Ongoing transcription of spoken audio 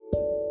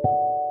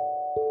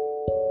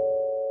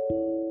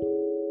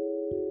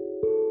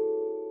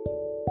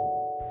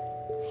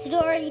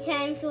Story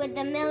times with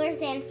the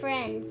Millers and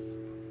Friends.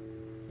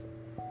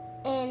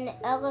 An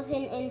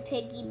Elephant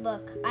Piggie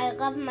book. I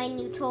Love My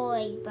New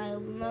Toy by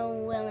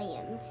Mo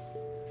Williems.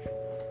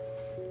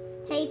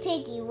 Hey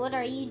Piggy, what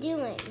are you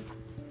doing?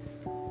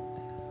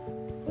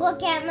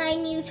 Look at my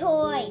new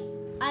toy.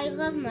 I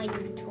love my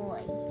new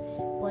toy.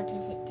 What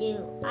does it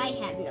do? I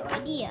have no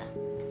idea.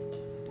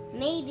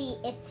 Maybe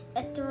it's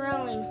a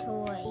throwing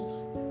toy.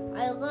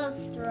 I love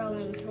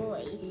throwing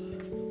toys.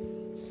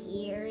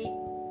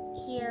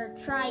 Here,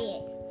 try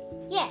it.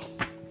 Yes.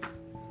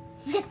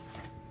 Zip.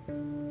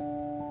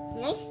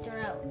 Nice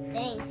throw.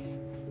 Thanks.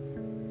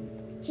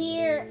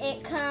 Here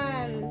it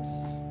comes.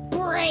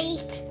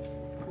 Break.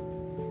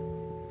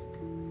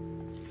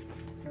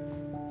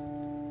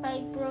 I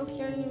broke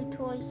your new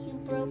toy. You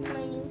broke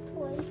my new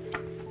toy.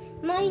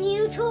 My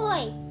new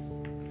toy.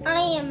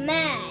 I am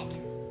mad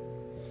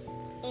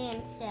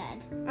and sad.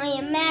 I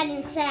am mad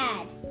and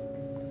sad.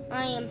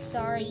 I am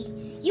sorry.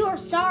 You're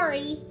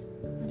sorry.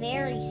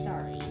 Very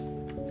sorry.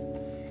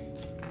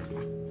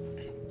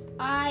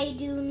 I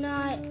do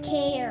not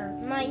care.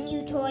 My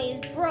new toy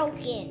is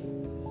broken,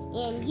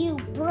 and you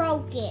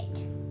broke it.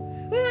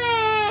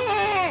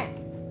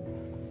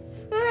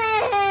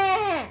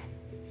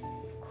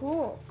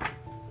 Cool.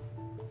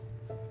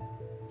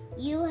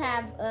 You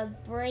have a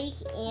break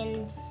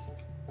and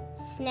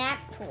snap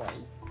toy.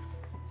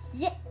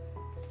 Zip,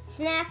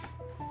 snap.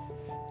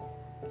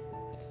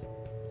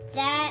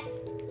 That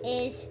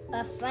is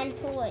a fun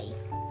toy.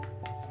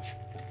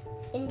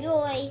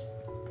 Enjoy.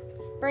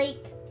 Break,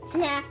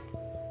 snap,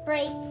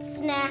 break,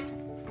 snap.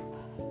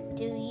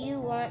 Do you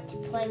want to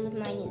play with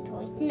my new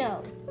toy?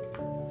 No.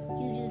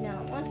 You do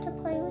not want to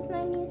play with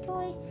my new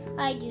toy?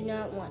 I do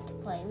not want to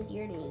play with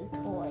your new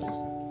toy.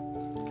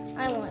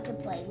 I want to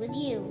play with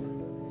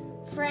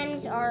you.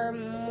 Friends are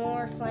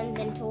more fun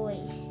than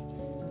toys.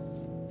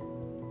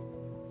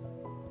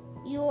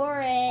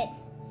 You're it.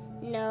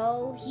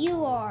 No,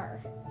 you are.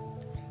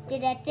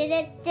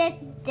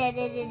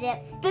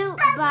 Boot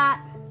bop.